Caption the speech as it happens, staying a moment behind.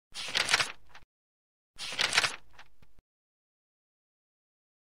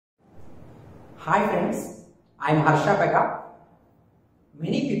Hi friends, I am Harsha Pega.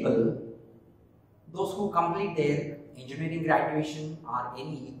 Many people, those who complete their engineering graduation or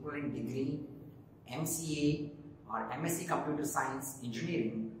any equivalent degree, MCA or MSc Computer Science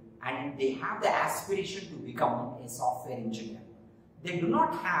Engineering, and they have the aspiration to become a software engineer. They do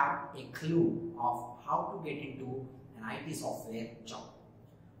not have a clue of how to get into an IT software job.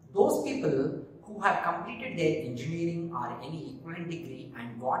 Those people who have completed their engineering or any equivalent degree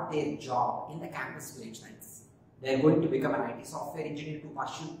and got their job in the campus placements, they are going to become an IT software engineer to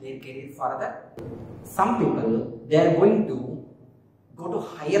pursue their career further. Some people, they are going to go to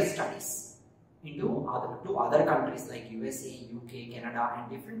higher studies into other countries like USA, UK, Canada and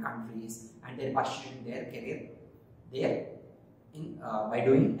different countries, and they are pursuing their career there by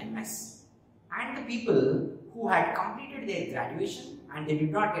doing MS. And the people who had completed their graduation and they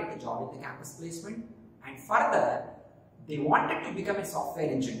did not get the job in the campus placement, and further they wanted to become a software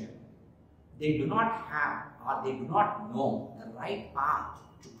engineer. They do not have or they do not know the right path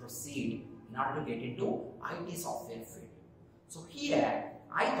to proceed in order to get into IT software field. So here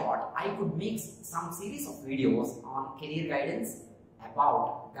I thought I could make some series of videos on career guidance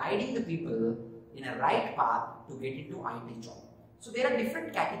about guiding the people in a right path to get into IT job. So there are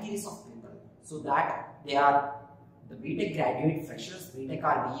different categories of people. So that they are the BTech graduate freshers, BTech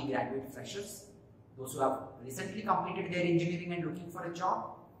or BE graduate freshers, those who have recently completed their engineering and looking for a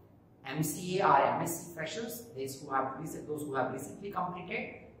job, MCA or MSc freshers, those who have recently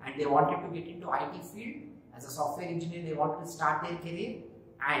completed and they wanted to get into IT field as a software engineer, they wanted to start their career.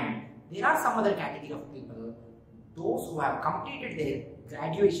 And there are some other category of people, those who have completed their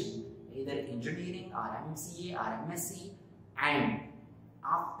graduation, either engineering or MCA or MSc, and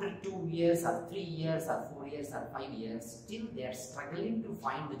after 2 years or 3 years or 4 years or 5 years, still they are struggling to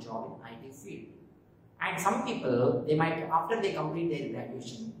find the job in IT field. And some people, they might, after they complete their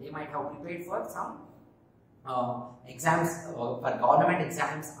graduation, they might have prepared for some exams, for government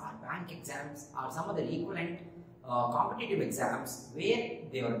exams or bank exams or some other equivalent competitive exams where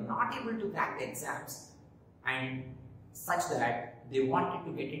they were not able to crack the exams, and such that they wanted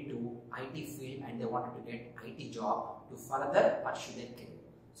to get into IT field and they wanted to get IT job to further pursue their career.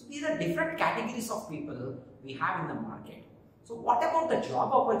 So these are different categories of people we have in the market. So what about the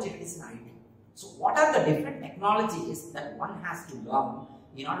job opportunities in IT? So what are the different technologies that one has to learn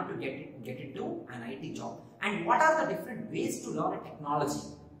in order to get into an IT job? And what are the different ways to learn a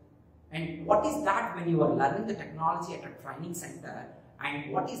technology? And what is that when you are learning the technology at a training center?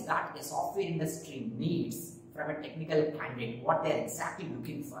 And what is that a software industry needs from a technical candidate? What they are exactly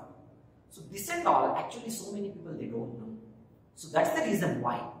looking for? So this and all, actually so many people, they don't know. So that's the reason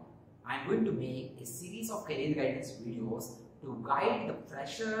why I am going to make a series of career guidance videos to guide the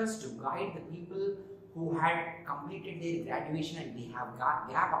freshers, to guide the people who had completed their graduation and they have got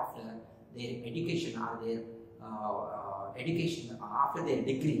gap after their education or their education after their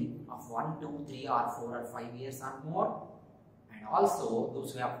degree of 1, 2, 3 or 4 or 5 years or more, and also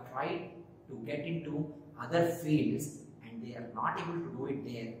those who have tried to get into other fields and they are not able to do it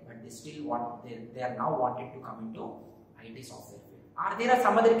there, but they still want, they are now wanted to come into IT software field. Or there are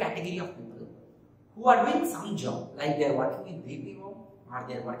some other category of people who are doing some job, like they are working in BPO, or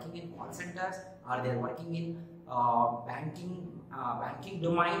they are working in call centers, or they are working in banking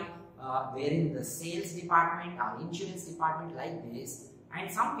domain, wherein the sales department or insurance department like this.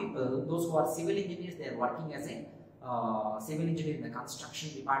 And some people, those who are civil engineers, they are working as a civil engineer in the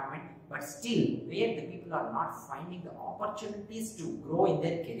construction department, but still where the people are not finding the opportunities to grow in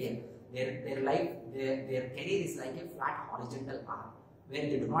their career. Their career is like a flat horizontal arm where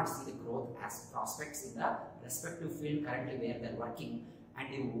they do not see the growth as prospects in the respective field currently where they are working, and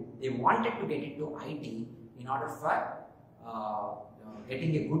they wanted to get into IT in order for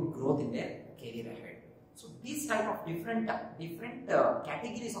getting a good growth in their career ahead. So these type of different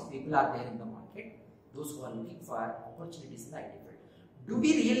categories of people are there in the market, those who are looking for opportunities in the IT field. Do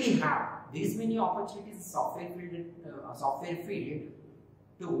we really have these many opportunities in software field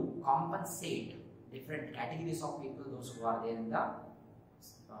to compensate different categories of people, those who are there in the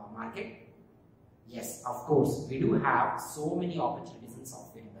market? Yes, of course, we do have so many opportunities in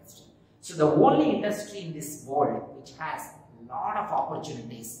software industry. So the only industry in this world which has a lot of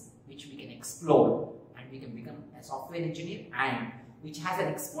opportunities which we can explore and we can become a software engineer, and which has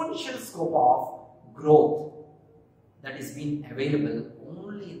an exponential scope of growth that is being available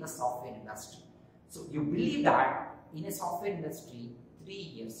only in the software industry. So you believe that in a software industry, 3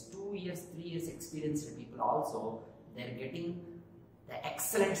 years, 2 years, 3 years experienced people also, they are getting the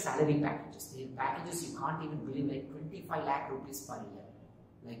excellent salary packages. The packages you can't even believe, like 25 lakh rupees per year,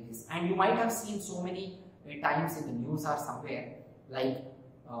 like this. And you might have seen so many times in the news or somewhere, like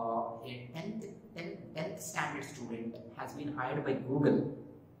a 10th standard student has been hired by Google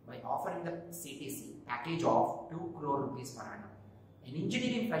by offering the CTC package of 2 crore rupees per annum. An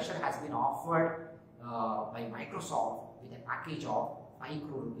engineering fresher has been offered by Microsoft with a package of 5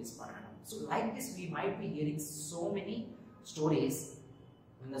 crore rupees per annum. So like this, we might be hearing so many stories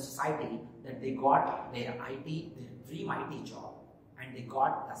in the society that they got their dream IT job, and they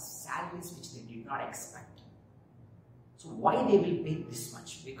got the salaries which they did not expect. So why they will pay this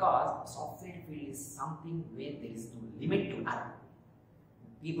much? Because software field is something where there is no limit to earn.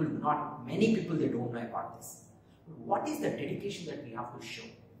 Many people they don't know about this. What is the dedication that we have to show?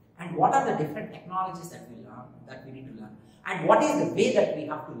 And what are the different technologies that we need to learn? And what is the way that we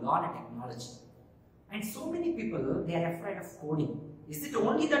have to learn a technology? And so many people, they are afraid of coding. Is it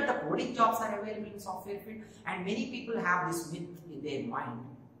only that the coding jobs are available in software field? And many people have this myth in their mind.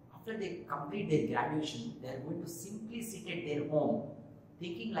 After they complete their graduation, they are going to simply sit at their home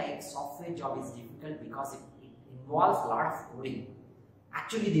thinking like software job is difficult because it involves a lot of coding.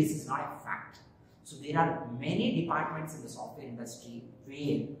 Actually, this is not a fact. So there are many departments in the software industry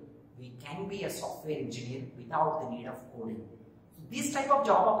where we can be a software engineer without the need of coding. So these type of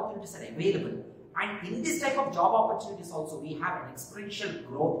job opportunities are available. And in this type of job opportunities also, we have an exponential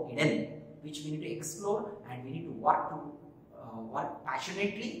growth hidden, which we need to explore, and we need to work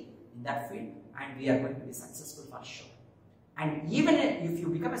passionately in that field, and we are going to be successful for sure. And even if you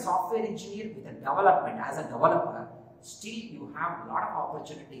become a software engineer with a development, as a developer, still you have a lot of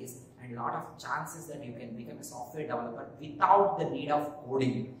opportunities and a lot of chances that you can become a software developer without the need of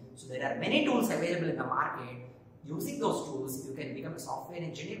coding. So there are many tools available in the market. Using those tools, you can become a software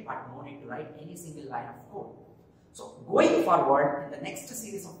engineer, but no need to write any single line of code. So going forward, in the next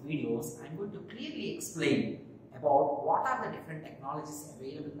series of videos, I'm going to clearly explain about what are the different technologies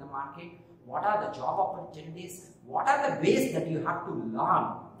available in the market, what are the job opportunities, what are the ways that you have to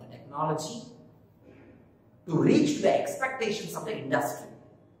learn the technology to reach to the expectations of the industry,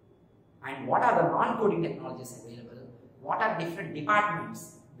 and what are the non-coding technologies available, what are different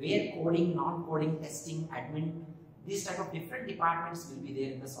departments where coding, non-coding, testing, admin, these type of different departments will be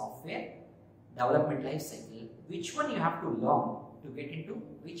there in the software development life cycle. Which one you have to learn to get into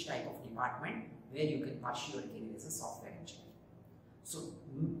which type of department where you can pursue your career as a software engineer. So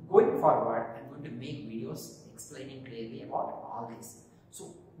going forward, I'm going to make videos explaining clearly about all this.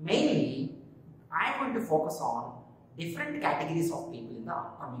 So mainly, I'm going to focus on different categories of people in the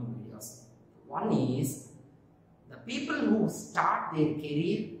upcoming videos. One is the people who start their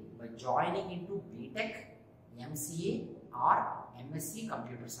career by joining into BTech, MCA or MSc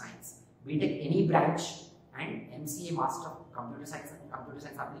Computer Science. BTech any branch, and MCA Master of Computer Science and Computer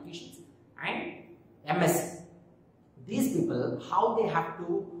Science Applications, and MSc. These people, how they have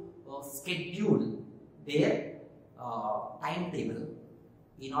to schedule their timetable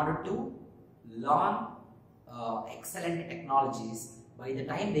in order to learn excellent technologies. By the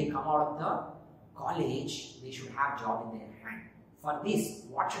time they come out of the college, they should have job in their hand. For this,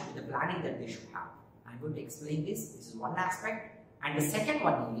 what should be the planning that they should have? I'm going to explain this. This is one aspect. And the second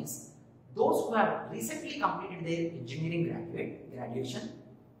one is those who have recently completed their engineering graduation,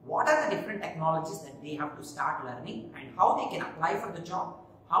 what are the different technologies that they have to start learning and how they can apply for the job,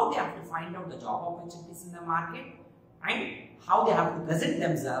 how they have to find out the job opportunities in the market, and how they have to present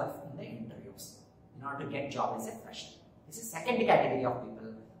themselves in the interviews in order to get job as a fresher. This is second category of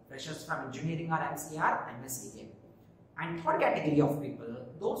people, freshers from engineering or MCR, MSc. And third category of people,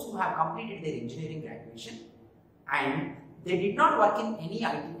 those who have completed their engineering graduation and they did not work in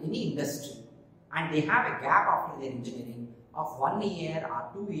any industry, and they have a gap after their engineering of 1 year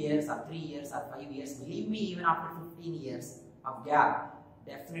or 2 years or 3 years or 5 years. Believe me, even after 15 years of gap,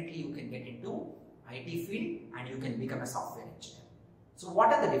 definitely you can get into IT field and you can become a software engineer. So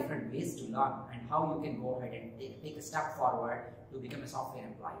what are the different ways to learn and how you can go ahead and take a step forward to become a software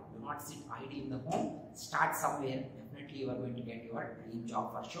employee? Do not sit idle in the home, start somewhere. Definitely you are going to get your dream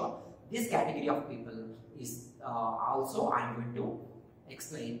job for sure. This category of people is also I am going to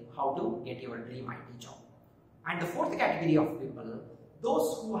explain how to get your dream IT job. And the fourth category of people,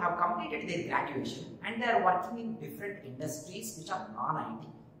 those who have completed their graduation and they are working in different industries which are non-IT,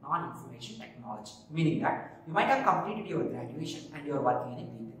 non-information technology. Meaning that you might have completed your graduation and you are working in a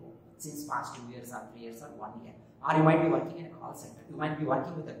BPO since past 2 years or 3 years or 1 year. Or you might be working in a call center. You might be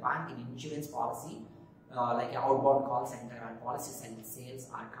working with a bank in insurance policy, like an outbound call center or policy sales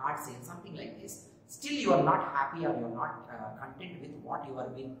or card sales, something like this. Still you are not happy or you are not content with what you are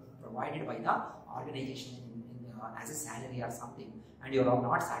being provided by the organization as a salary or something, and you are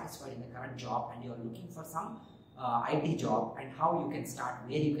not satisfied in the current job and you are looking for some IT job, and how you can start,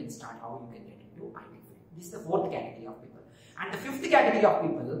 where you can start, how you can get into IT field. This is the fourth category of people. And the fifth category of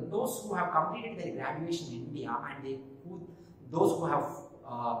people, those who have completed their graduation in India and those who have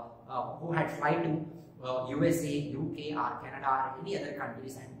who had flight to USA, UK or Canada or any other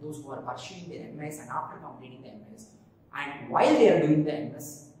countries, and those who are pursuing their MS, and after completing the MS and while they are doing the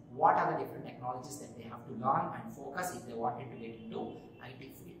MS, what are the different technologies that they have to learn and focus if they wanted to get into IT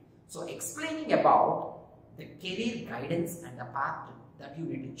field. So explaining about the career guidance and the path that you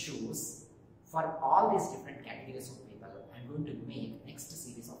need to choose for all these different categories of people, I'm going to make next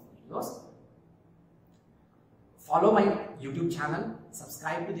series of videos. Follow my YouTube channel,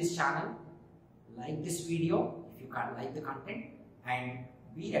 subscribe to this channel, like this video if you can like the content, and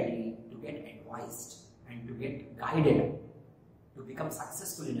be ready to get advised and to get guided to become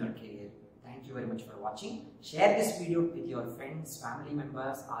successful in your career. Thank you very much for watching. Share this video with your friends, family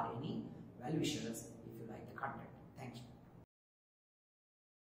members or any well-wishers if you like the content.